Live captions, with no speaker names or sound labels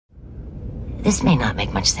This may not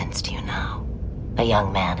make much sense to you now, a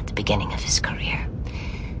young man at the beginning of his career.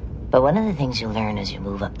 But one of the things you learn as you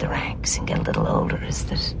move up the ranks and get a little older is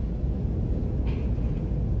that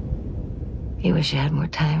you wish you had more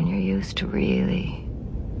time in your youth to really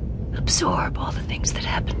absorb all the things that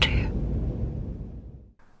happened to you.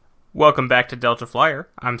 Welcome back to Delta Flyer.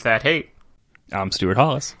 I'm Thad Haight. I'm Stuart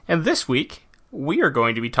Hollis. And this week, we are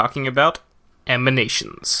going to be talking about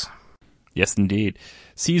Emanations. Yes, indeed.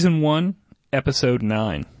 Season 1, Episode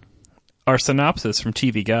 9. Our synopsis from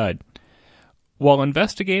TV Guide. While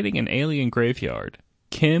investigating an alien graveyard,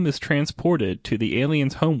 Kim is transported to the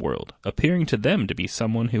aliens' homeworld, appearing to them to be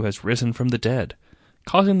someone who has risen from the dead,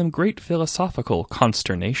 causing them great philosophical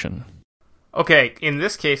consternation. Okay, in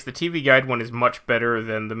this case, the TV Guide one is much better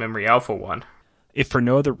than the Memory Alpha one. If for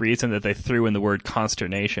no other reason that they threw in the word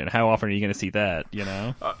consternation, how often are you going to see that, you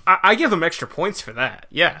know? I give them extra points for that,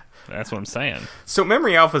 yeah. That's what I'm saying. So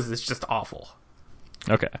Memory Alphas is just awful.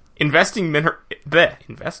 Okay. Investigating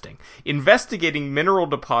mineral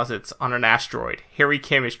deposits on an asteroid. Harry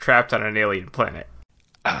Kim is trapped on an alien planet.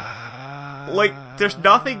 There's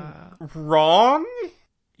nothing wrong?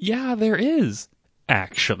 Yeah, there is,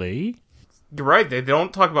 actually. You're right, they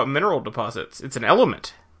don't talk about mineral deposits. It's an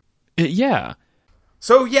element. Yeah.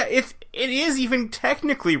 So, yeah, it is even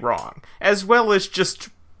technically wrong, as well as just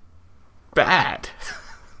bad.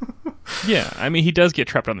 Yeah, I mean, he does get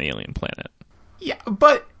trapped on the alien planet. Yeah,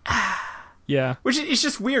 but... Yeah. Which is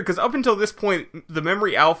just weird, because up until this point, the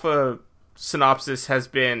Memory Alpha synopsis has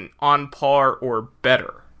been on par or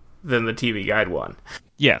better than the TV Guide one.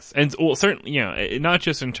 Yes, and well, certainly, you know, not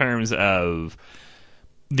just in terms of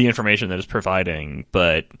the information that it's providing,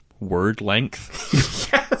 but word length.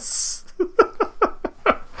 Yes!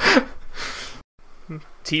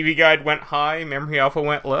 TV Guide went high, Memory Alpha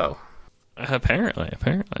went low. Apparently.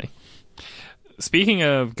 Speaking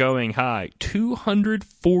of going high,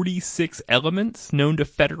 246 elements known to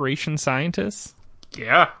Federation scientists?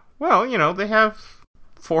 Yeah. Well, you know, they have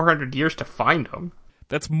 400 years to find them.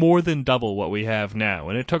 That's more than double what we have now,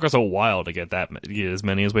 and it took us a while to get as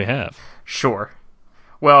many as we have. Sure.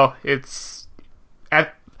 Well, it's...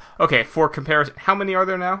 Okay, for comparison, how many are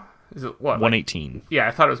there now? Is it what? 118. Yeah,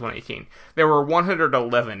 I thought it was 118. There were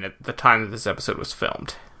 111 at the time that this episode was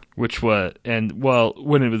filmed. Which was... And, well,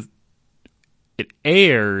 when it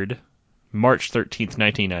aired March 13th,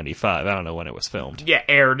 1995. I don't know when it was filmed. Yeah,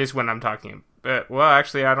 aired is when I'm talking. Well,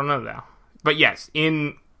 actually, I don't know now. But yes,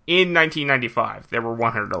 in 1995, there were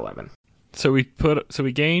 111. So we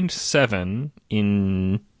gained 7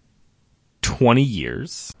 in 20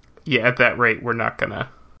 years. Yeah, at that rate, we're not gonna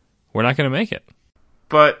make it.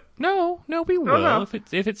 But no, we will. No.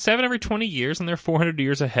 If it's 7 every 20 years and they're 400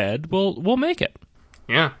 years ahead, we'll make it.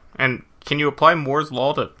 Yeah, and can you apply Moore's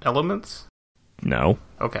law to elements? No.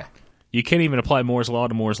 Okay. You can't even apply Moore's law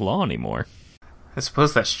to Moore's law anymore. I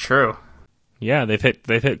suppose that's true. Yeah, they've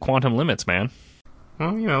hit quantum limits, man.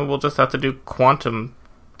 Well, you know, we'll just have to do quantum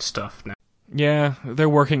stuff now. Yeah, they're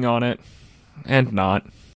working on it. And not.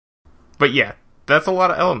 But yeah, that's a lot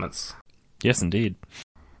of elements. Yes, indeed.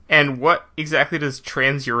 And what exactly does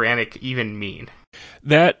transuranic even mean?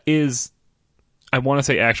 That is, I want to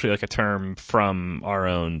say, actually like a term from our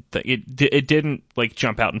own. It didn't like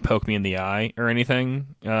jump out and poke me in the eye or anything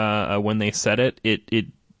when they said it. It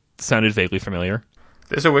sounded vaguely familiar.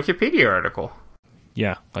 There's a Wikipedia article.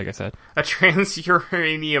 Yeah, like I said. A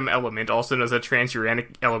transuranium element, also known as a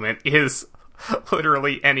transuranic element, is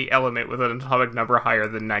literally any element with an atomic number higher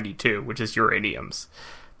than 92, which is uranium's.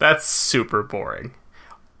 That's super boring.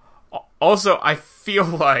 Also, I feel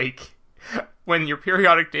like when your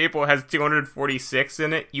periodic table has 246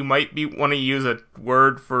 in it, you might want to use a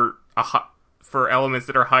word for elements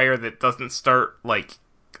that are higher that doesn't start like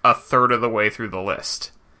a third of the way through the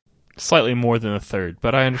list. Slightly more than a third,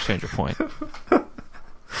 but I understand your point.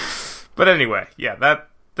 But anyway, yeah,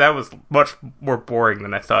 that was much more boring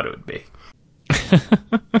than I thought it would be.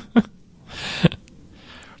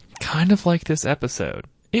 Kind of like this episode.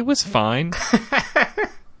 It was fine.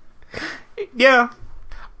 Yeah.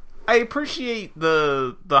 I appreciate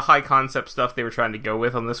the high concept stuff they were trying to go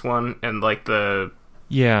with on this one, and like how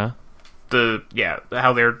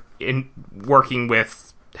they're working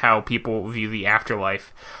with how people view the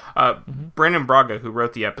afterlife. Brandon Braga, who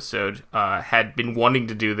wrote the episode, had been wanting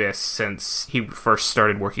to do this since he first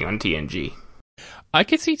started working on TNG. I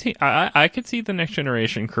could see I could see the Next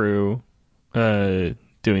Generation crew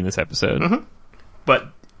doing this episode. Mm-hmm.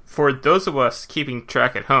 But for those of us keeping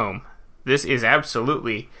track at home, this is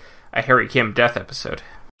absolutely a Harry Kim death episode.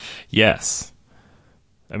 Yes.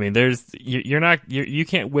 I mean, you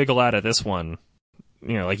can't wiggle out of this one,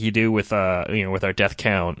 you know, like you do with with our death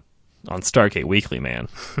count on Stargate Weekly, man.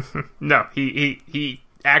 No, he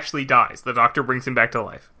actually dies. The Doctor brings him back to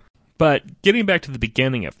life. But getting back to the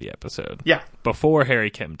beginning of the episode. Yeah. Before Harry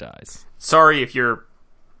Kim dies. Sorry if you're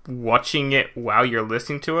watching it while you're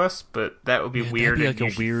listening to us, but that would be weird. That'd be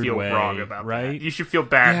like and a weird feel way, wrong about right? that. You should feel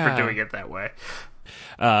bad for doing it that way.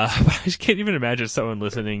 But I just can't even imagine someone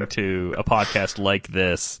listening to a podcast like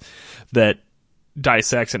this that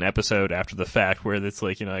dissects an episode after the fact where it's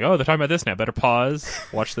like, like, oh, they're talking about this now. Better pause,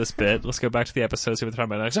 watch this bit. Let's go back to the episode, see what they're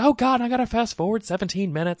talking about. Like, oh, God, I gotta fast forward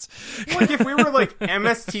 17 minutes. Like, if we were, like,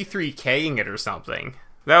 MST3K-ing it or something,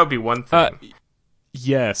 that would be one thing.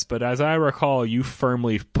 Yes, but as I recall, you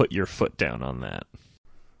firmly put your foot down on that.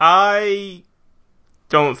 I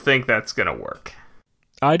don't think that's gonna work.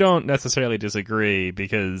 I don't necessarily disagree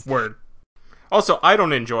because... Word. Also, I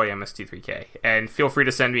don't enjoy MST3K, and feel free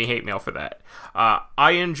to send me hate mail for that.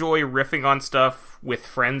 I enjoy riffing on stuff with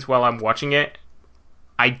friends while I'm watching it.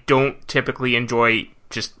 I don't typically enjoy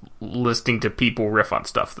just listening to people riff on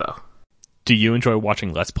stuff, though. Do you enjoy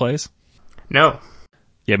watching Let's Plays? No.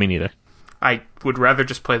 Yeah, me neither. I would rather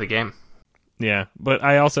just play the game. Yeah, but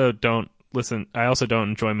I also don't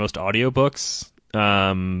enjoy most audiobooks,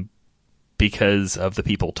 because of the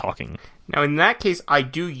people talking. Now, in that case, I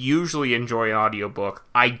do usually enjoy an audiobook.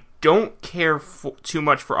 I don't care too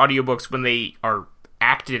much for audiobooks when they are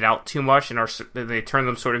acted out too much and they turn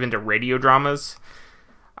them sort of into radio dramas.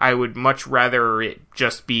 I would much rather it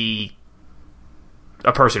just be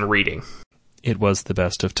a person reading. It was the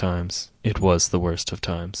best of times. It was the worst of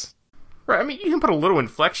times. Right, I mean, you can put a little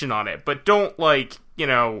inflection on it, but don't,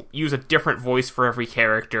 use a different voice for every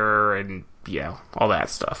character and, all that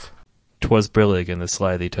stuff. 'Twas brillig in the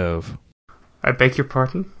slithy tove. I beg your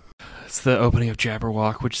pardon? It's the opening of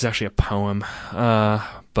Jabberwock, which is actually a poem.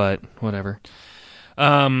 But whatever.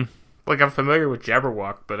 I'm familiar with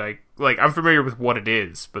Jabberwock, but I'm familiar with what it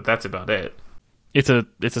is, but that's about it. It's a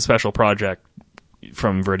special project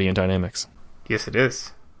from Viridian Dynamics. Yes, it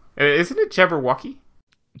is. Isn't it Jabberwocky?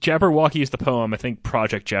 Jabberwocky is the poem. I think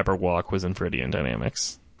Project Jabberwock was in Viridian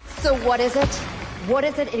Dynamics. So what is it? What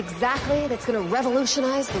is it exactly that's going to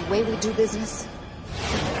revolutionize the way we do business?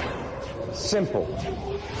 Simple.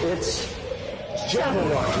 It's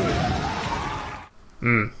Jabberwocky.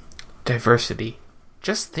 Diversity.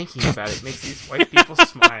 Just thinking about it makes these white people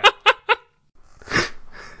smile.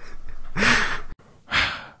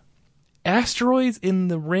 Asteroids in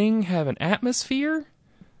the ring have an atmosphere?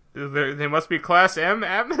 They must be Class M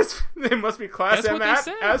atmosphere. They must be Class M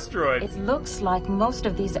asteroids. It looks like most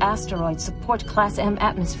of these asteroids support Class M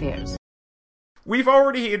atmospheres.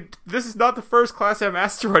 This is not the first Class M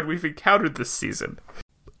asteroid we've encountered this season.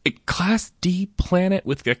 A Class D planet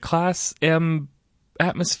with a Class M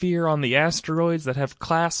atmosphere on the asteroids that have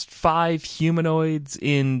Class 5 humanoids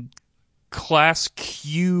in Class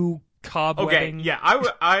Q cobwebbing. Okay, yeah,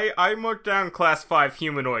 I marked down Class 5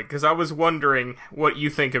 humanoid because I was wondering what you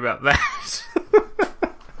think about that.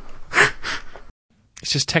 It's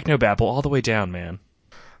just technobabble all the way down, man.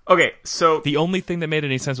 Okay, so the only thing that made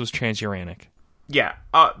any sense was transuranic. Yeah,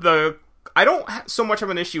 I don't so much have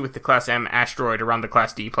an issue with the Class M asteroid around the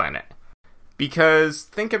Class D planet. Because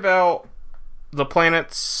think about the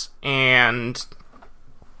planets and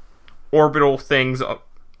orbital things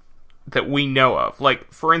that we know of.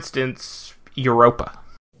 Like, for instance, Europa.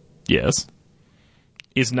 Yes.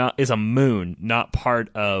 Is a moon, not part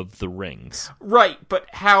of the rings. Right, but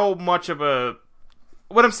how much of a...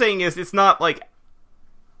 What I'm saying is, it's not like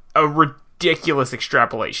a ridiculous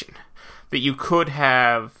extrapolation. That you could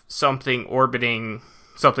have something orbiting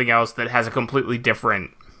something else that has a completely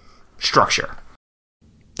different structure.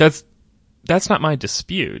 That's not my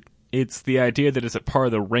dispute. It's the idea that it's a part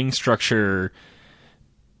of the ring structure,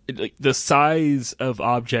 like the size of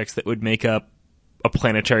objects that would make up a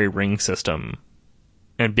planetary ring system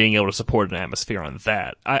and being able to support an atmosphere on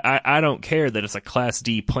that. I don't care that it's a Class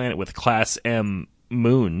D planet with Class M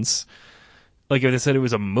moons. Like if they said it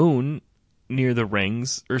was a moon near the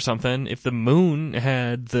rings or something, if the moon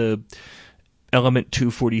had the element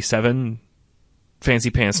 247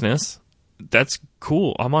 fancy pantsness, that's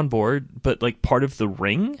cool. I'm on board. But like part of the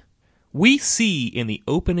ring, we see in the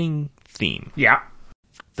opening theme, yeah,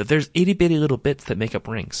 that there's itty bitty little bits that make up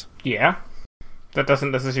rings. Yeah, that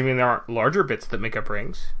doesn't necessarily mean there aren't larger bits that make up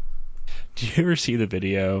rings. Do you ever see the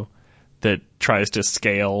video that tries to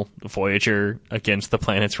scale Voyager against the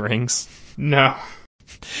planet's rings? No.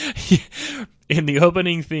 In the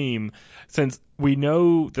opening theme, since we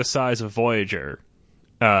know the size of Voyager,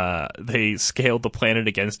 they scaled the planet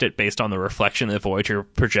against it based on the reflection that Voyager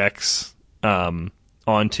projects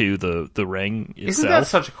onto the ring itself. Isn't that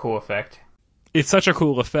such a cool effect? It's such a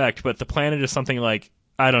cool effect, but the planet is something like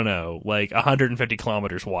I don't know, like 150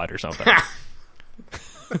 kilometers wide or something.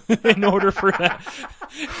 In order for that,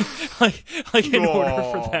 in order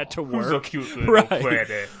for that to work, who's a cute little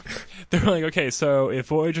planet? They're like, okay, so if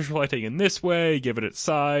Voyager's reflecting in this way, give it its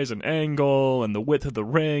size and angle and the width of the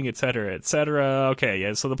ring, etc., etc. Okay,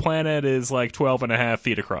 yeah, so the planet is like 12.5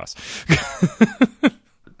 feet across.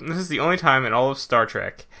 This is the only time in all of Star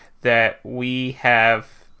Trek that we have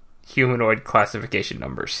humanoid classification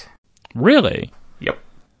numbers. Really? Yep.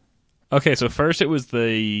 Okay, so first it was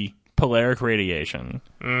the polaric radiation.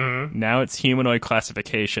 Mm-hmm. Now it's humanoid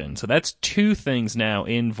classification. So that's two things now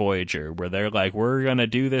in Voyager where they're like, we're going to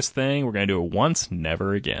do this thing, we're going to do it once,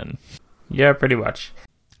 never again. Yeah, pretty much.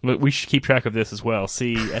 We should keep track of this as well.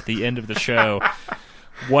 See, at the end of the show,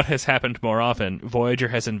 what has happened more often? Voyager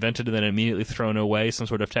has invented and then immediately thrown away some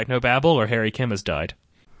sort of technobabble, or Harry Kim has died?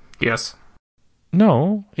 Yes.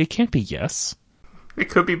 No, it can't be yes. It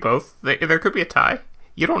could be both. There could be a tie.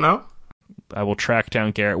 You don't know. I will track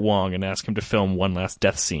down Garrett Wong and ask him to film one last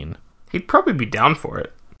death scene. He'd probably be down for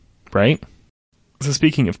it. Right? So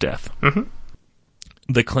speaking of death, mm-hmm.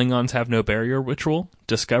 The Klingons have no burial ritual.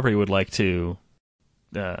 Discovery would like to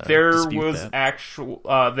there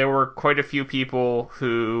were quite a few people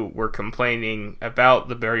who were complaining about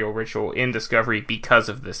the burial ritual in Discovery because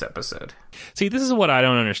of this episode. See, this is what I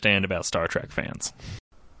don't understand about Star Trek fans.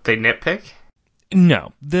 They nitpick?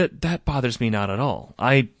 No, that bothers me not at all.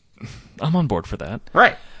 I'm on board for that.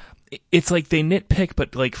 Right. It's like they nitpick,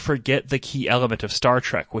 but like forget the key element of Star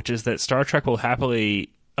Trek, which is that Star Trek will happily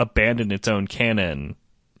abandon its own canon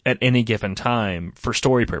at any given time for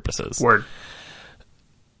story purposes. Word.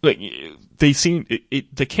 Like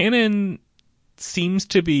the canon seems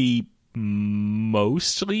to be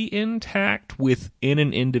mostly intact within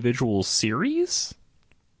an individual series.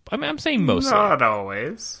 I'm saying mostly. Not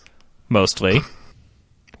always. Mostly.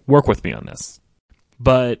 Work with me on this.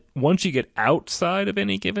 But once you get outside of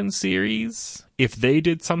any given series, if they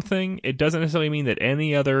did something, it doesn't necessarily mean that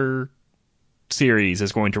any other series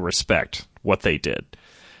is going to respect what they did.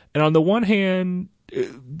 And on the one hand,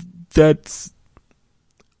 that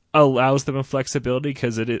allows them a flexibility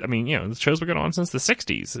because the show's been going on since the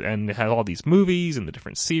 60s and it has all these movies and the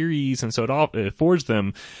different series, and so it affords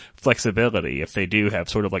them flexibility if they do have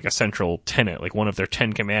sort of like a central tenet, like one of their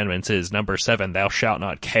 10 commandments is number 7, thou shalt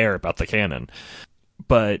not care about the canon.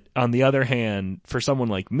 But on the other hand, for someone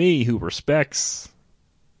like me who respects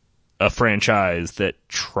a franchise that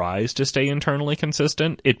tries to stay internally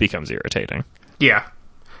consistent, it becomes irritating. Yeah.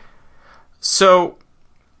 So,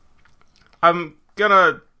 I'm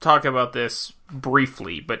gonna talk about this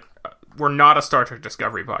briefly, but we're not a Star Trek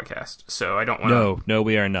Discovery podcast, so I don't want to... No,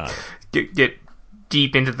 we are not. Get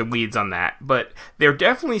deep into the weeds on that, but there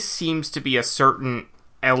definitely seems to be a certain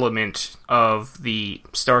element of the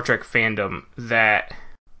Star Trek fandom that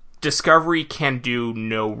Discovery can do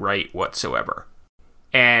no right whatsoever.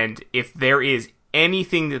 And if there is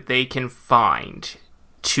anything that they can find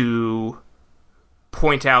to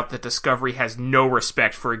point out that Discovery has no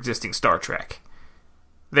respect for existing Star Trek,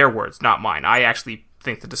 their words, not mine. I actually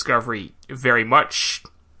think that Discovery very much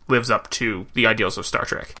lives up to the ideals of Star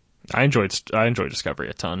Trek. I enjoy Discovery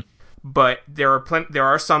a ton. But there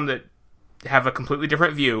are some that have a completely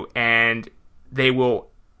different view, and they will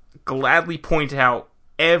gladly point out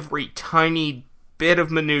every tiny bit of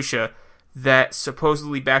minutia that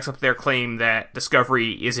supposedly backs up their claim that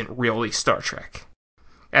Discovery isn't really Star Trek.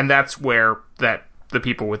 And that's where the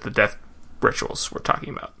people with the death rituals we're talking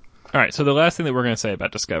about. All right, so the last thing that we're going to say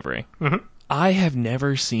about Discovery. Mm-hmm. I have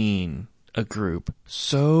never seen a group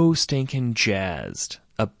so stinking jazzed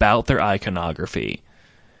about their iconography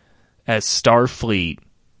as Starfleet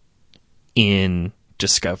in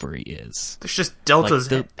Discovery is. There's just deltas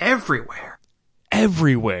everywhere.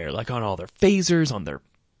 Everywhere, like on all their phasers, on their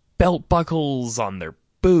belt buckles, on their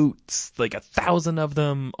boots, like 1,000 of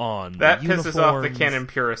them on that the uniforms. Pisses off the canon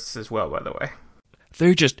purists as well, by the way.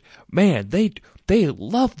 They're just, man, they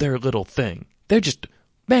love their little thing. They're just,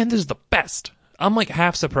 man, this is the best. I'm like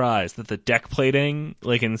half surprised that the deck plating,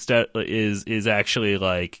 like instead, is actually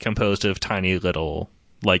like composed of tiny little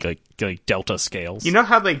like delta scales. You know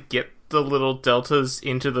how they get the little deltas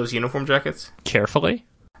into those uniform jackets? Carefully.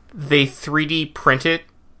 They 3D print it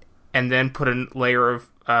and then put a layer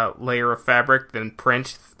of fabric, then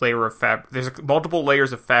print layer of fabric. There's multiple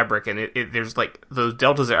layers of fabric, and there's like those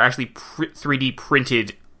deltas are actually 3D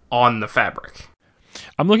printed on the fabric.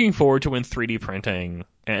 I'm looking forward to when 3D printing,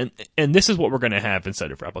 and this is what we're going to have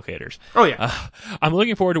instead of replicators. Oh yeah. I'm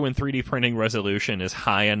looking forward to when 3D printing resolution is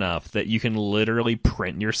high enough that you can literally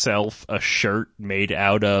print yourself a shirt made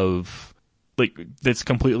out of that's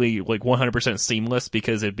completely 100% seamless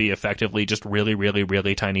because it'd be effectively just really, really,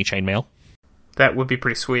 really tiny chainmail. That would be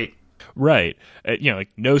pretty sweet. Right.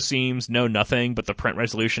 No seams, no nothing, but the print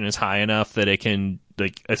resolution is high enough that it can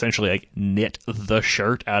essentially knit the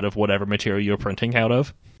shirt out of whatever material you're printing out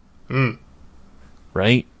of.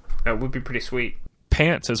 Right? That would be pretty sweet.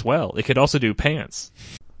 Pants as well. It could also do pants.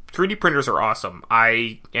 3D printers are awesome.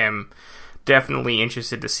 I am definitely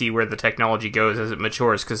interested to see where the technology goes as it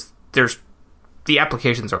matures, because the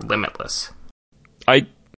applications are limitless.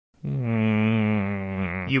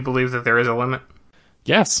 You believe that there is a limit?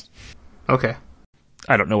 Yes. Okay.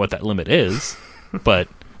 I don't know what that limit is, but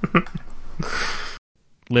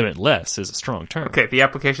limitless is a strong term. Okay, the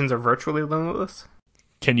applications are virtually limitless?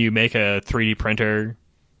 Can you make a 3D printer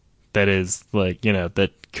that is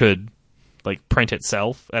that could print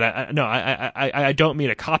itself? And I don't mean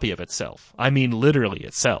a copy of itself. I mean literally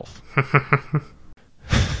itself.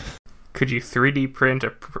 Could you 3D print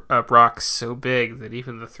a rock so big that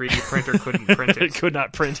even the 3D printer couldn't print it? It could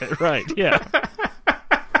not print it, right, yeah.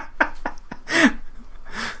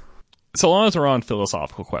 So long as we're on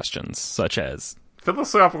philosophical questions, such as...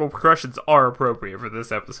 Philosophical questions are appropriate for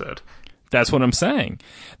this episode. That's what I'm saying.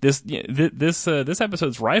 This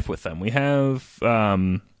episode's rife with them. We have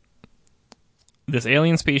this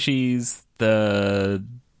alien species, the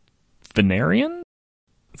Venarian?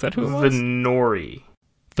 Is that who it was?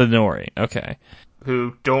 Venori, okay.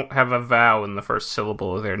 Who don't have a vowel in the first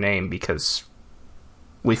syllable of their name because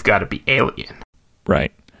we've got to be alien.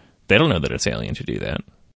 Right. They don't know that it's alien to do that.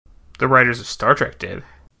 The writers of Star Trek did.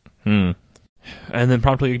 And then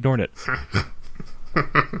promptly ignored it.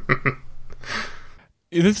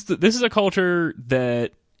 This is a culture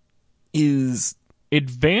that is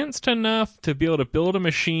advanced enough to be able to build a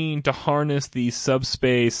machine to harness these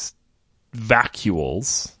subspace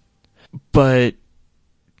vacuoles, but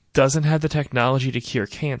doesn't have the technology to cure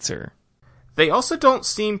cancer. They also don't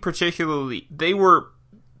seem particularly...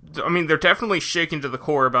 they're definitely shaken to the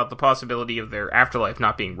core about the possibility of their afterlife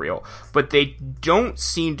not being real, but they don't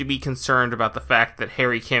seem to be concerned about the fact that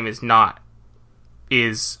Harry Kim is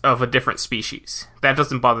of a different species. That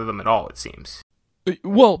doesn't bother them at all, it seems.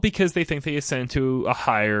 Well, because they think they ascend to a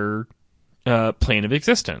higher plane of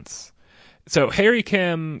existence. So Harry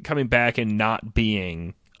Kim coming back and not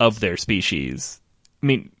being of their species,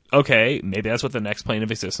 okay, maybe that's what the next plane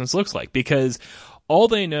of existence looks like, because all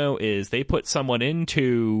they know is they put someone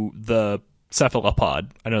into the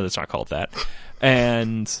cephalopod. I know that's not called that.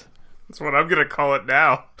 And... that's what I'm going to call it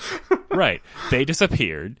now. Right. They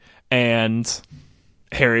disappeared, and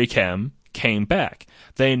Harry Kim came back.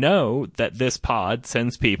 They know that this pod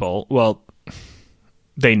sends people... well,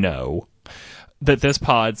 they know that this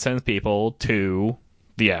pod sends people to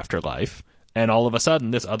the afterlife, and all of a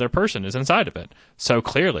sudden this other person is inside of it. So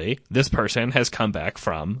clearly, this person has come back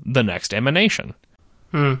from the next emanation.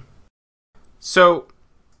 So,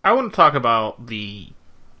 I want to talk about the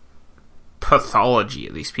pathology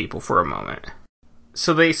of these people for a moment.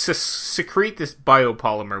 So they secrete this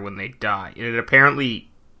biopolymer when they die, and it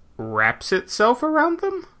apparently wraps itself around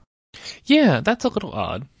them? Yeah, that's a little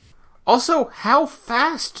odd. Also, how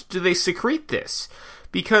fast do they secrete this?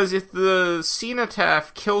 Because if the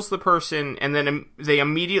cenotaph kills the person and then they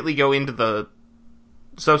immediately go into the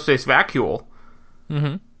subspace vacuole,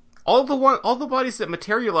 all the bodies that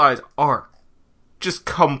materialize are just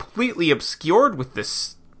completely obscured with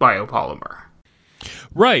this biopolymer.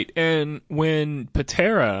 Right, and when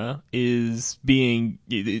Patera is when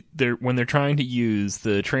they're trying to use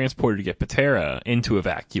the transporter to get Patera into a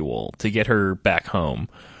vacuole to get her back home,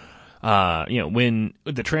 when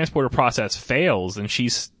the transporter process fails and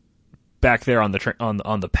she's back there on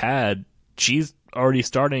the pad, she's already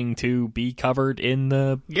starting to be covered in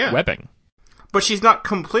the webbing. But she's not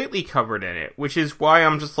completely covered in it, which is why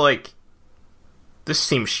I'm just like, this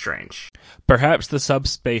seems strange. Perhaps the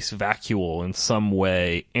subspace vacuole in some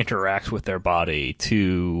way interacts with their body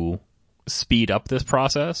to speed up this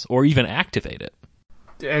process or even activate it.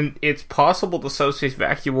 And it's possible the subspace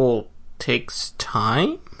vacuole takes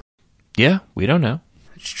time? Yeah, we don't know.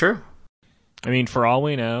 It's true. For all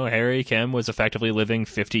we know, Harry Kim was effectively living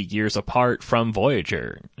 50 years apart from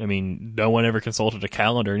Voyager. No one ever consulted a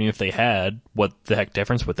calendar, and if they had, what the heck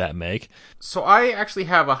difference would that make? So I actually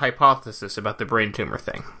have a hypothesis about the brain tumor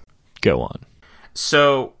thing. Go on.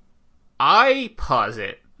 So I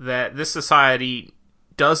posit that this society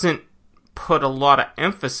doesn't put a lot of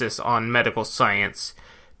emphasis on medical science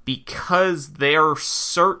because they're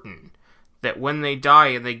certain that when they die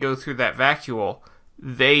and they go through that vacuole,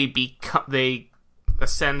 they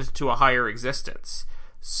ascend to a higher existence.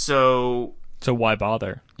 So why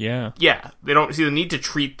bother? Yeah. Yeah, they don't see the need to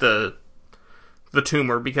treat the the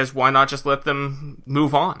tumor, because why not just let them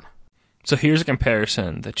move on? So here's a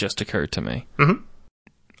comparison that just occurred to me. Mm-hmm.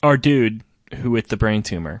 Our dude who with the brain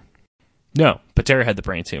tumor. No, Patera had the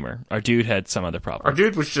brain tumor. Our dude had some other problem. Our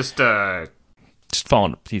dude was just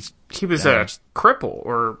fallen. He was a cripple,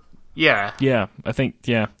 or yeah. Yeah, I think,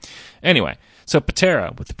 yeah. Anyway, so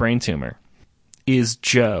Patera with the brain tumor is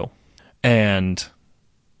Joe, and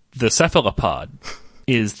the cephalopod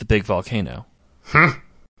is the big volcano.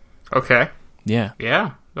 Okay. Yeah.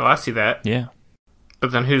 Yeah. Well, I see that. Yeah.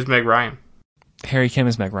 But then who's Meg Ryan? Harry Kim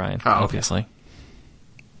is Meg Ryan, okay. Obviously.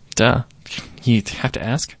 Duh. You have to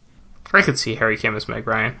ask? I could see Harry Kim as Meg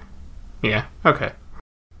Ryan. Yeah, okay.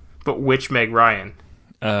 But which Meg Ryan?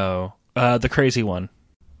 Oh. The crazy one.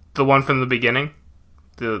 The one from the beginning?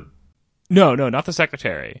 No, not the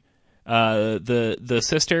secretary. The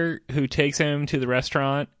sister who takes him to the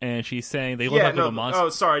restaurant, and she's saying they look like little monsters. Oh,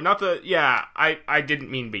 sorry, not the... Yeah, I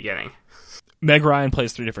didn't mean beginning. Meg Ryan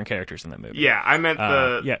plays 3 different characters in that movie. Yeah, I meant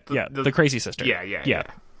the crazy sister. Yeah.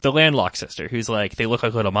 The landlocked sister, who's like, they look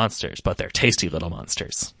like little monsters, but they're tasty little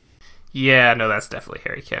monsters. Yeah, no, that's definitely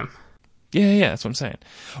Harry Kim. Yeah, that's what I'm saying.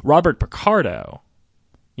 Robert Picardo,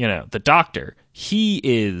 the doctor, he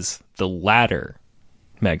is the latter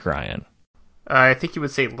Meg Ryan. I think you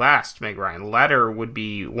would say last Meg Ryan. Latter would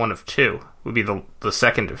be one of 2. Would be the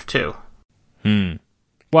second of 2.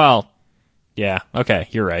 Well, yeah, okay,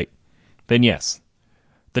 you're right. Then yes,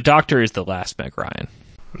 the doctor is the last Meg Ryan.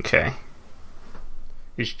 Okay.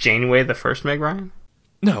 Is Janeway the first Meg Ryan?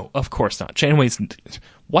 No, of course not. Janeway's...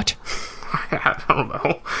 What? I don't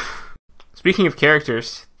know. Speaking of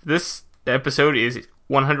characters, this episode is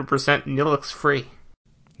 100% Neelix free.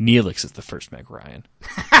 Neelix is the first Meg Ryan.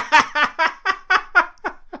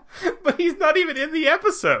 But he's not even in the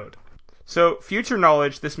episode. So, future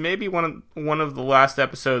knowledge, this may be one of the last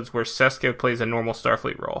episodes where Seska plays a normal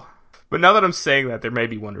Starfleet role. But now that I'm saying that, there may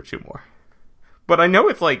be 1 or 2 more. But I know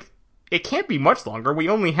it can't be much longer. We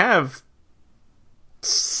only have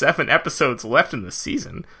 7 episodes left in the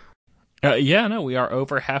season. We are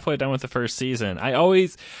over halfway done with the first season. I'm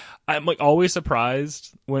always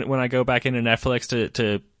surprised when I go back into Netflix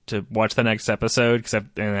to watch the next episode, because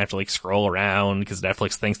I have to scroll around because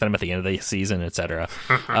Netflix thinks that I'm at the end of the season, etc.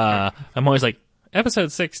 I'm always like,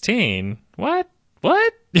 episode 16? What?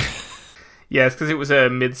 Yeah, it's because it was a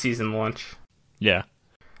mid-season launch. Yeah.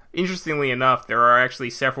 Interestingly enough, there are actually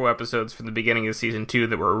several episodes from the beginning of season 2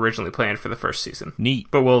 that were originally planned for the first season. Neat.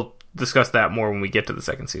 But we'll discuss that more when we get to the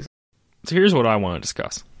second season. So here's what I want to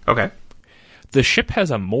discuss. Okay. The ship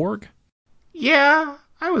has a morgue? Yeah,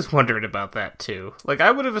 I was wondering about that too.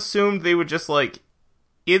 I would have assumed they would just,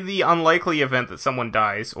 in the unlikely event that someone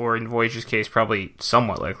dies, or in Voyager's case, probably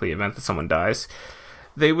somewhat likely event that someone dies,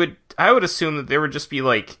 I would assume that there would just be,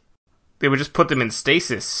 they would just put them in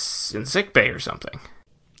stasis in sickbay or something.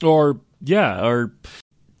 Or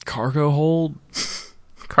cargo hold.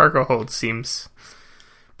 Cargo hold seems...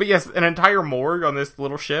 But yes, an entire morgue on this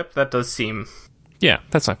little ship, that does seem... Yeah,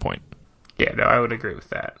 that's my point. Yeah, no, I would agree with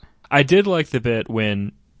that. I did like the bit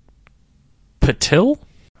when Patil?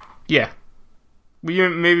 Yeah. We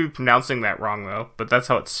may be pronouncing that wrong, though, but that's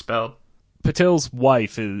how it's spelled. Patil's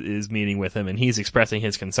wife is meeting with him, and he's expressing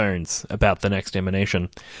his concerns about the next emanation.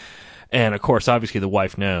 And, of course, obviously the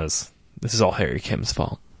wife knows this is all Harry Kim's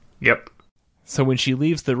fault. Yep. So when she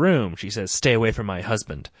leaves the room, she says, "Stay away from my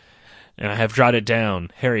husband." And I have jotted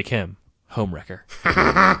down, Harry Kim, homewrecker.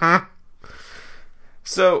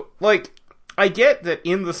 So, I get that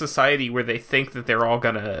in the society where they think that they're all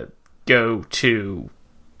gonna go to,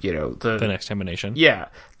 the next emanation. Yeah,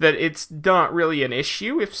 that it's not really an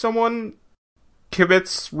issue if someone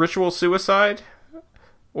commits ritual suicide.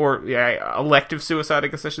 Or, elective suicide, I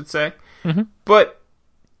guess I should say. Mm-hmm. But,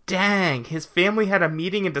 dang, his family had a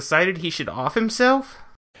meeting and decided he should off himself?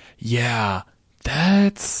 Yeah,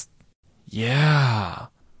 that's... Yeah.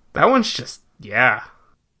 That one's just... Yeah.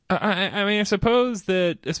 I suppose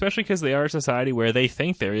that, especially because they are a society where they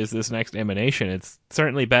think there is this next emanation, it's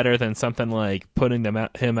certainly better than something like putting him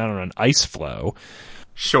out on an ice floe.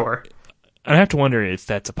 Sure. I have to wonder if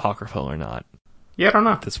that's apocryphal or not. Yeah, I don't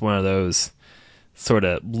know. It's one of those sort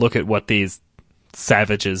of look at what these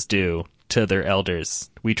savages do to their elders.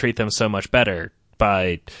 We treat them so much better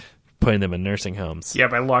by putting them in nursing homes. Yeah,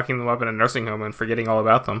 by locking them up in a nursing home and forgetting all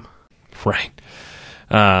about them. Right.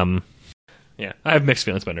 Yeah, I have mixed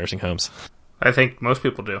feelings about nursing homes. I think most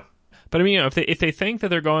people do. But I mean, if they think that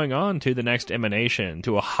they're going on to the next emanation,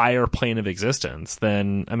 to a higher plane of existence,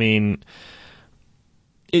 then I mean,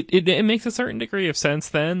 it makes a certain degree of sense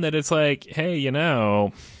then that it's like, hey, you're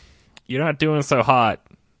not doing so hot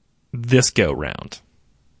this go round.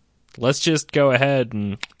 Let's just go ahead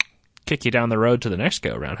and kick you down the road to the next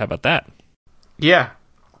go-round. How about that? Yeah.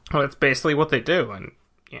 Well, that's basically what they do.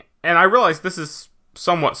 And I realize this is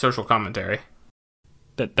somewhat social commentary.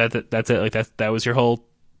 That's it. Like that was your whole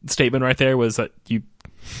statement right there. Was that you?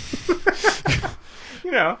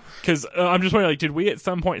 You know, because I'm just wondering, like, did we at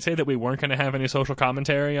some point say that we weren't going to have any social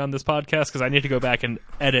commentary on this podcast? Because I need to go back and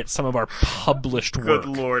edit some of our published work. Good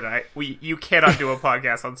Lord, you cannot do a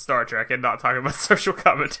podcast on Star Trek and not talk about social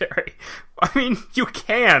commentary. I mean, you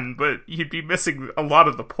can, but you'd be missing a lot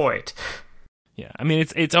of the point. Yeah, I mean,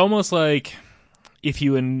 it's almost like if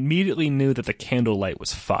you immediately knew that the candlelight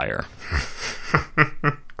was fire.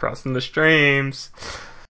 Crossing the streams.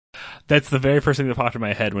 That's the very first thing that popped in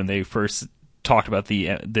my head when they first talked about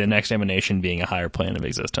the next emanation being a higher plane of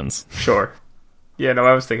existence. Sure. Yeah, no,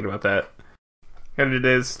 I was thinking about that. And it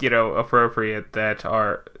is, appropriate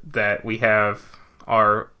that we have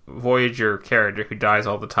our Voyager character who dies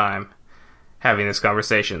all the time having this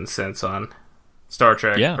conversation, since on Star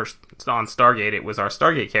Trek, or on Stargate, it was our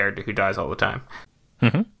Stargate character who dies all the time.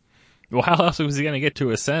 Mm-hmm. Well, how else was he going to get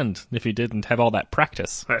to ascend if he didn't have all that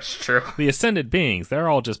practice? That's true. The ascended beings, they're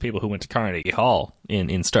all just people who went to Carnegie Hall in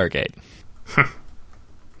Stargate.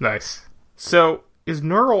 Nice. So, is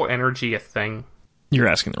neural energy a thing? You're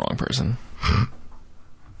asking the wrong person.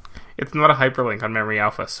 It's not a hyperlink on Memory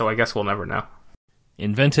Alpha, so I guess we'll never know.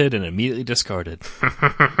 Invented and immediately discarded.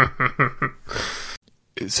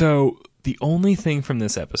 So, the only thing from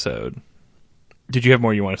this episode... Did you have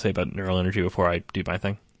more you want to say about neural energy before I do my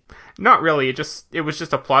thing? Not really. It was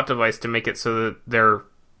just a plot device to make it so that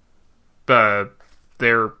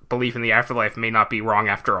their belief in the afterlife may not be wrong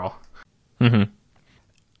after all.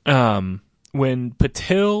 Mm-hmm. When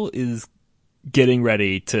Patil is getting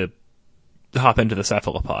ready to hop into the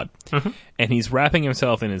cephalopod, and he's wrapping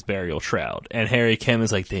himself in his burial shroud, and Harry Kim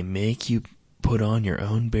is like, they make you put on your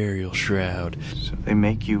own burial shroud. So they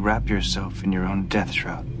make you wrap yourself in your own death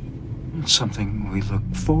shroud. It's something we look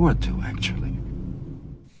forward to, actually.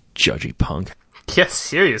 Judgy punk. Yes,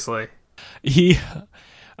 seriously.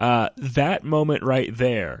 That moment right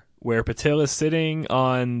there, where Patil is sitting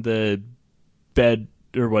on the bed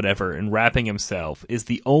or whatever and wrapping himself, is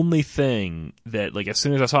the only thing that, like, as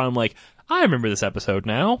soon as I saw him, like, I remember this episode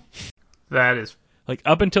now. That is... Like,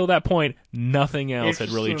 up until that point, nothing else had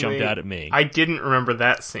really jumped out at me. I didn't remember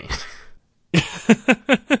that scene.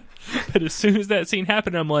 But as soon as that scene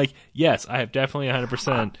happened, I'm like, yes, I have definitely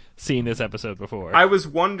 100% seen this episode before. I was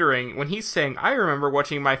wondering, when he's saying, I remember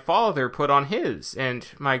watching my father put on his, and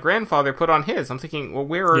my grandfather put on his, I'm thinking, well,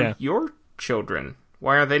 where are your children?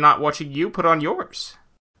 Why are they not watching you put on yours?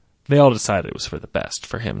 They all decided it was for the best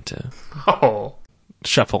for him to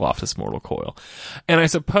shuffle off this mortal coil. And I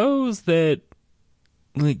suppose that,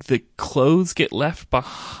 like, the clothes get left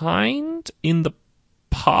behind in the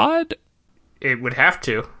pod? It would have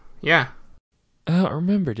to, yeah. I don't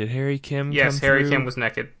remember. Did Harry Kim Yes, come Harry through? Kim was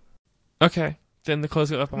naked. Okay. Then the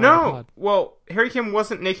clothes get left behind in the pod. Well, Harry Kim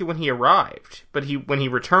wasn't naked when he arrived, but when he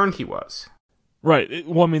returned, he was. Right.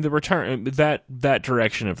 Well, I mean, the return, that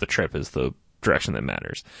direction of the trip is the direction that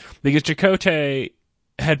matters. Because Chakotay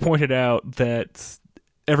had pointed out that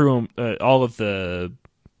everyone, all of the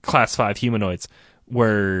Class 5 humanoids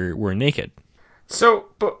were naked. So,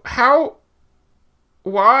 but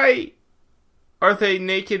why are they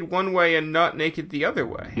naked one way and not naked the other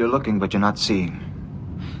way? You're looking, but you're not seeing.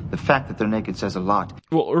 The fact that they're naked says a lot.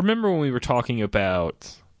 Well, remember when we were talking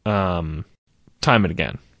about Time and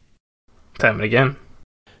Again? Time and Again.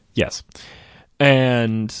 Yes.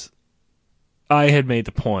 And I had made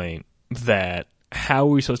the point that how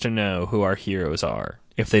are we supposed to know who our heroes are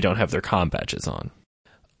if they don't have their comm badges on?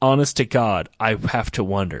 Honest to God, I have to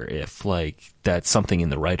wonder if, like, that's something in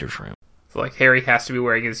the writer's room. So, like, Harry has to be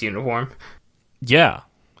wearing his uniform? Yeah.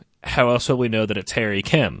 How else will we know that it's Harry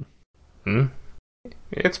Kim?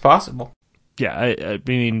 It's possible. Yeah, I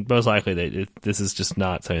mean, most likely this is just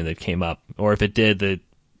not something that came up. Or if it did, that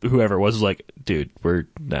whoever it was like, dude, we're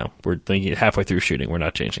thinking halfway through shooting, we're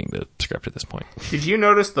not changing the script at this point. Did you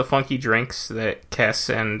notice the funky drinks that Kess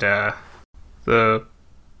and the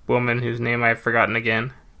woman whose name I've forgotten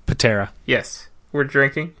again? Patera. Yes, were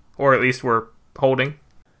drinking? Or at least were holding?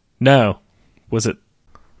 No. Was it?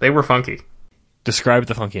 They were funky. Describe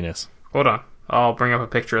the funkiness. Hold on. I'll bring up a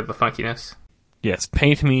picture of the funkiness. Yes,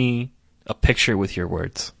 paint me a picture with your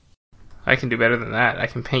words. I can do better than that. I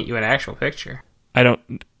can paint you an actual picture.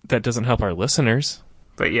 That doesn't help our listeners.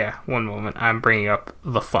 But yeah, one moment. I'm bringing up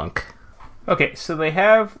the funk. Okay, so they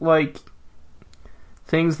have, like,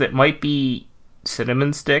 things that might be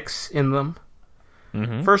cinnamon sticks in them.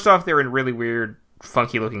 Mm-hmm. First off, they're in really weird,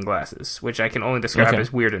 funky-looking glasses, which I can only describe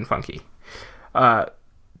as weird and funky.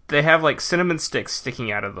 they have like cinnamon sticks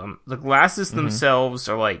sticking out of them. The glasses themselves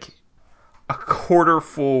are like a quarter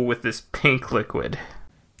full with this pink liquid.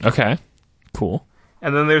 Okay, cool.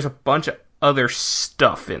 And then there's a bunch of other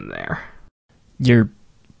stuff in there. You're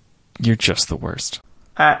just the worst.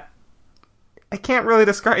 I can't really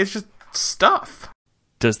describe. It's just stuff.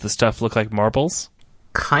 Does the stuff look like marbles?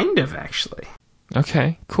 Kind of, actually.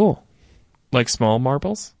 Okay, cool. Like small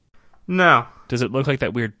marbles? No. Does it look like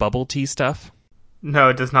that weird bubble tea stuff? No,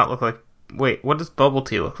 it does not look like... Wait, what does bubble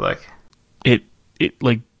tea look like? It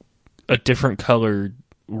like a different colored,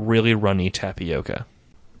 really runny tapioca.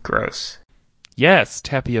 Gross. Yes,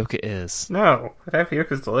 tapioca is. No,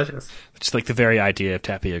 tapioca's delicious. Just like the very idea of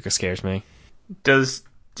tapioca scares me. Does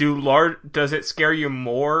it scare you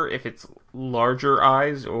more if it's larger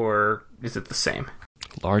eyes, or is it the same?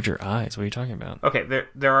 Larger eyes? What are you talking about? Okay,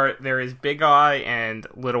 there is big eye and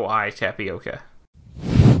little eye tapioca.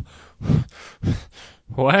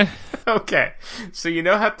 What? Okay, so you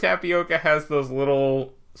know how tapioca has those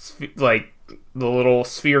little, the little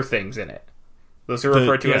sphere things in it? Those are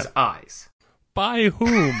referred to as eyes. By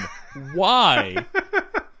whom? Why?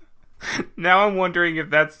 Now I'm wondering if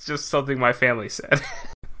that's just something my family said.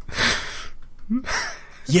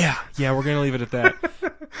 Yeah, we're gonna leave it at that.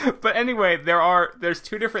 But anyway, there's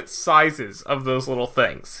two different sizes of those little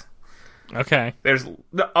things. Okay.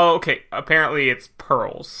 Apparently it's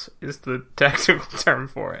pearls is the technical term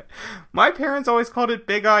for it. My parents always called it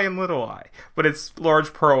big eye and little eye, but it's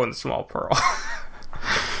large pearl and small pearl.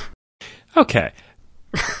 Okay.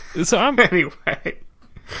 So Anyway,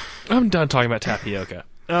 I'm done talking about tapioca.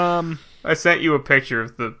 I sent you a picture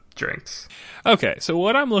of the drinks. Okay, so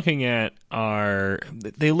what I'm looking at are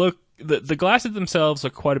the glasses themselves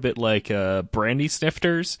look quite a bit like brandy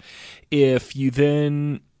snifters. If you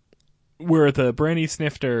then where the brandy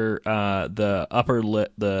snifter, the upper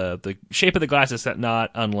lip, the shape of the glass is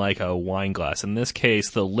not unlike a wine glass. In this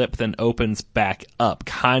case, the lip then opens back up,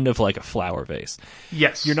 kind of like a flower vase.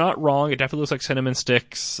 Yes, you're not wrong. It definitely looks like cinnamon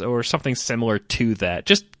sticks or something similar to that.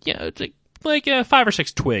 Just like 5 or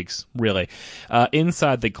 6 twigs, really.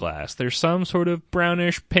 Inside the glass, there's some sort of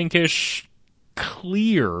brownish, pinkish,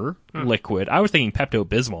 clear liquid. I was thinking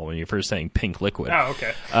Pepto-Bismol when you were first saying pink liquid. Oh,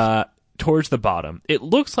 okay. Towards the bottom. It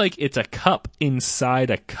looks like it's a cup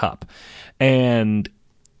inside a cup. And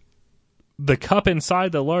the cup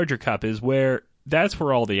inside the larger cup that's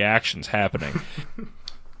where all the action's happening.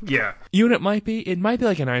 Yeah. You know what it might be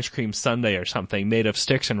like an ice cream sundae or something made of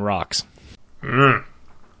sticks and rocks.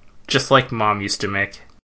 Just like Mom used to make.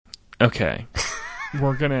 Okay.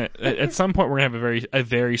 We're gonna at some point we're gonna have a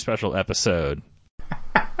very special episode.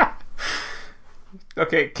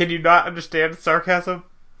 Okay, can you not understand sarcasm?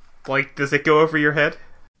 Like, does it go over your head?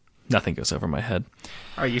 Nothing goes over my head.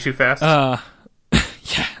 Are you too fast?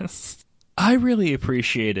 Yes. I really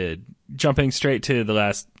appreciated, jumping straight to the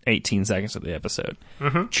last 18 seconds of the episode,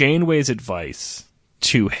 Janeway's advice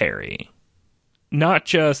to Harry. Not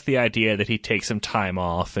just the idea that he take some time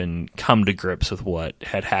off and come to grips with what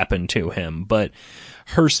had happened to him, but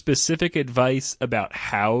her specific advice about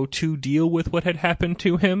how to deal with what had happened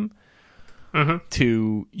to him.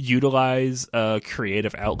 To utilize a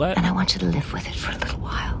creative outlet. And I want you to live with it for a little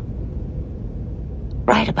while.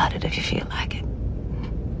 Write about it if you feel like it.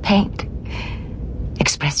 Paint.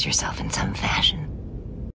 Express yourself in some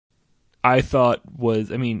fashion. I thought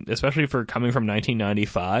especially for coming from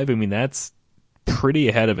 1995, that's pretty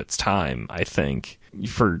ahead of its time, I think,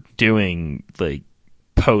 for doing, like,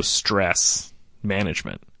 post-stress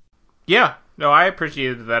management. Yeah. No, I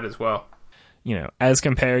appreciated that as well. As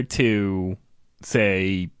compared to,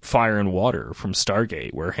 say, Fire and Water from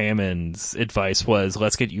Stargate, where Hammond's advice was,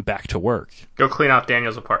 let's get you back to work. Go clean out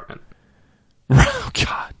Daniel's apartment. Oh,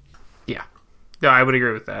 God. Yeah. No, I would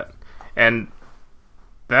agree with that. And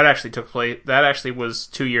that actually took place, that actually was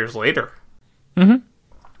 2 years later.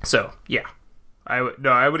 So, yeah. I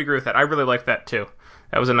would agree with that. I really liked that, too.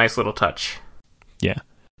 That was a nice little touch. Yeah.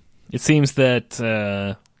 It seems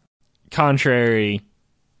that, contrary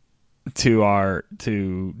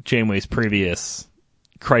to Janeway's previous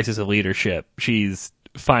crisis of leadership, she's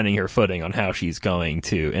finding her footing on how she's going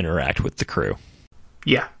to interact with the crew.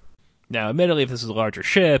 Yeah. Now, admittedly, if this was a larger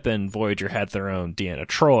ship and Voyager had their own Deanna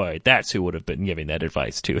Troi, that's who would have been giving that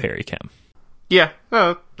advice to Harry Kim. Yeah.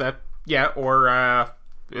 Or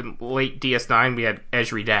in late DS9, we had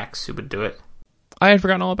Ezri Dax who would do it. I had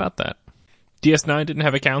forgotten all about that. DS9 didn't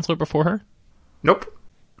have a counselor before her? Nope.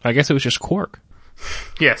 I guess it was just Quark.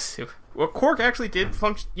 Yes. Well, Quark actually did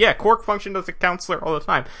function. Yeah, Quark functioned as a counselor all the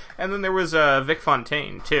time. And then there was Vic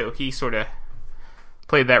Fontaine, too. He sort of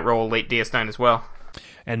played that role late DS9 as well.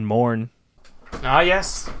 And Morn. Ah,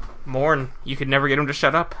 yes. Morn, you could never get him to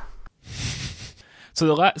shut up. So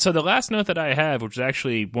the last note that I have, which is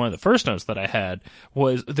actually one of the first notes that I had,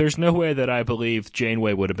 was there's no way that I believe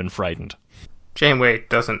Janeway would have been frightened. Janeway's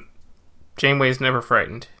never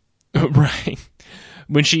frightened. Right.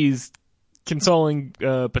 When she's consoling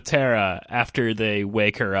Patera after they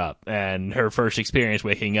wake her up, and her first experience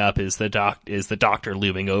waking up is the doctor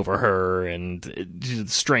looming over her, and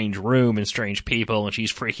strange room and strange people, and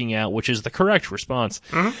she's freaking out, which is the correct response.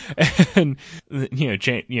 Mm-hmm.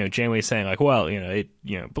 And Janeway saying like, well,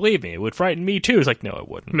 believe me, it would frighten me too. It's like, no, it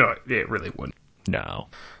wouldn't. No, it really wouldn't. No.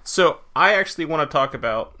 So I actually want to talk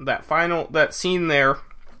about that scene there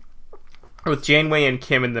with Janeway and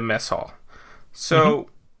Kim in the mess hall. So. Mm-hmm.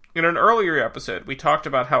 In an earlier episode, we talked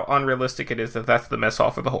about how unrealistic it is that that's the mess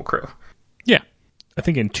hall for the whole crew. Yeah. I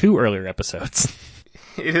think in 2 earlier episodes.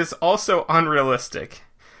 It is also unrealistic,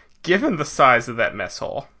 given the size of that mess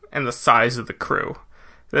hall and the size of the crew,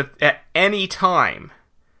 that at any time,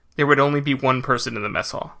 there would only be one person in the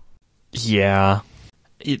mess hall. Yeah.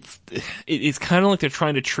 It's kind of like they're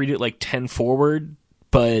trying to treat it like 10 Forward,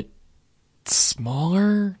 but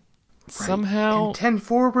smaller? Right. Somehow. And 10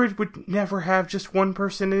 Forward would never have just one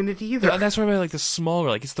person in it either. That's what I mean, like the smaller,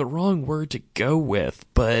 like it's the wrong word to go with,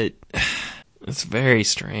 but it's very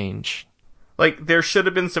strange. Like there should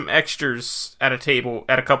have been some extras at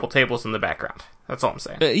a couple tables in the background. That's all I'm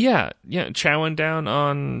saying. Yeah, chowing down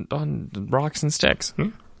on rocks and sticks.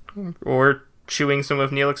 Or chewing some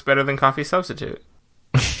of Neelix better than coffee substitute.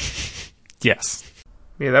 Yes.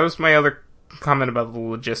 Yeah, that was my other comment about the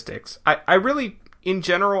logistics. I really... In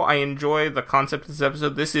general, I enjoy the concept of this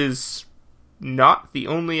episode. This is not the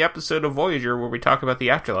only episode of Voyager where we talk about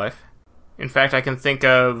the afterlife. In fact, I can think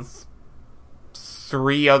of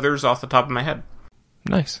 3 others off the top of my head.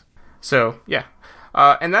 Nice. So, yeah.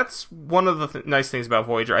 And that's one of the nice things about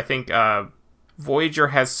Voyager. I think Voyager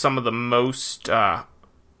has some of the most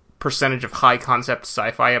percentage of high-concept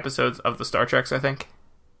sci-fi episodes of the Star Treks, I think.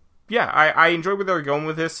 Yeah, I enjoyed where they were going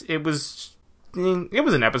with this. It was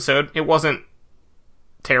an episode. It wasn't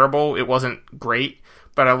terrible, it wasn't great,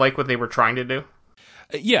 but I like what they were trying to do.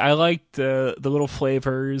 Yeah, I liked the little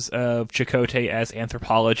flavors of Chakotay as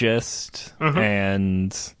anthropologist,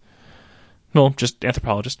 and just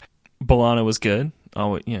anthropologist. B'Elanna was good.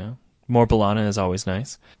 Always, more B'Elanna is always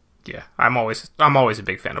nice. Yeah, I'm always a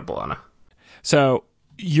big fan of B'Elanna. So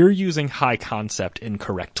you're using high concept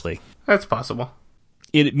incorrectly. That's possible.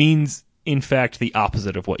 It means, in fact, the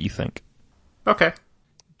opposite of what you think. Okay.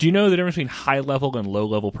 Do you know the difference between high-level and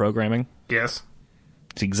low-level programming? Yes.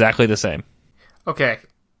 It's exactly the same. Okay.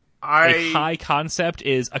 A high concept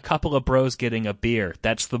is a couple of bros getting a beer.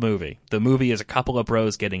 That's the movie. The movie is a couple of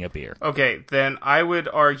bros getting a beer. Okay, then I would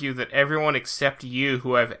argue that everyone except you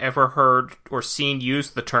who I've ever heard or seen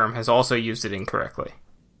use the term has also used it incorrectly.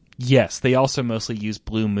 Yes, they also mostly use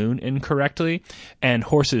Blue Moon incorrectly, and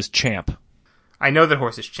Horse's Champ. I know that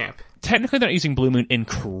Horse's Champ. Technically, they're not using Blue Moon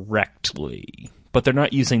incorrectly, but they're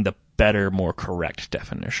not using the better, more correct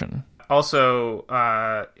definition. Also,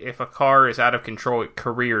 if a car is out of control, it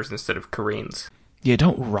careers instead of careens. Yeah,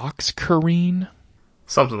 don't rocks careen?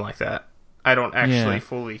 Something like that. I don't actually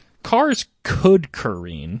fully... Cars could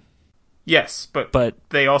careen. Yes, but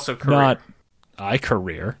they also career. Not I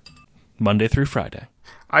career. Monday through Friday.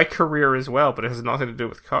 I career as well, but it has nothing to do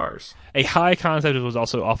with cars. A high concept was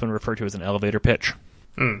also often referred to as an elevator pitch.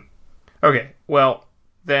 Okay, well,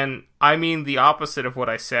 then I mean the opposite of what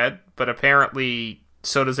I said, but apparently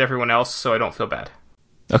so does everyone else, so I don't feel bad.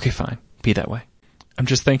 Okay, fine. Be that way. I'm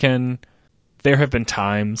just thinking there have been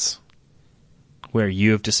times where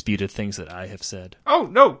you have disputed things that I have said. Oh,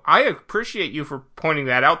 no, I appreciate you for pointing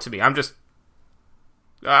that out to me. I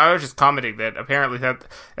was just commenting that apparently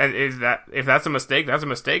if that's a mistake, that's a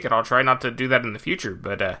mistake, and I'll try not to do that in the future.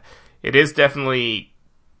 But it is definitely.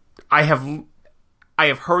 I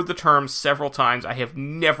have heard the term several times. I have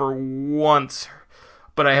never once,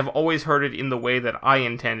 but I have always heard it in the way that I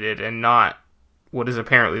intended, and not what is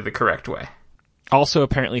apparently the correct way. Also,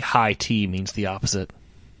 apparently, high T means the opposite.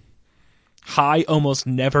 High almost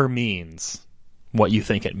never means what you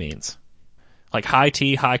think it means. Like high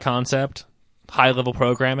T, high concept. High-level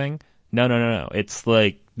programming? No. It's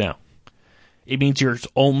like, no. It means you're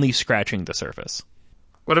only scratching the surface.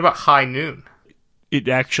 What about high noon? It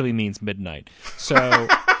actually means midnight. So...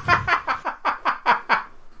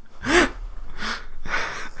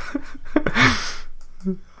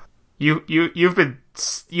 You've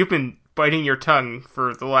been biting your tongue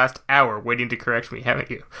for the last hour waiting to correct me, haven't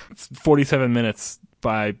you? It's 47 minutes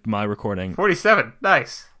by my recording. 47,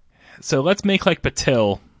 nice. So let's make like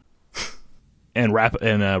Patil... And wrap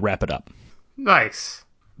it up. Nice.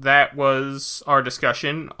 that was our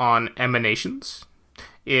discussion on emanations.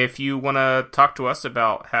 If you want to talk to us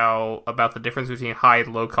about the difference between high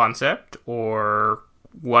and low concept, or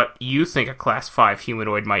what you think a Class 5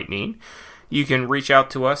 humanoid might mean, you can reach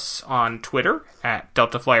out to us on Twitter at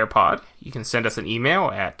DeltaFlyerPod. You can send us an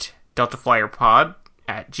email at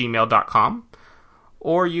deltaflyerpod@gmail.com,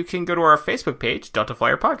 or you can go to our Facebook page, Delta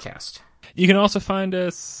Flyer Podcast. You can also find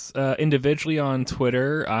us individually on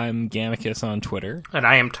Twitter. I'm Gamicus on Twitter. And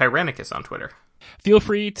I am Tyrannicus on Twitter. Feel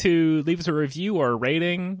free to leave us a review or a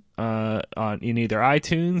rating in either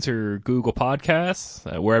iTunes or Google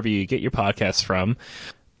Podcasts, wherever you get your podcasts from.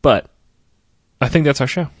 But I think that's our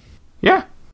show. Yeah.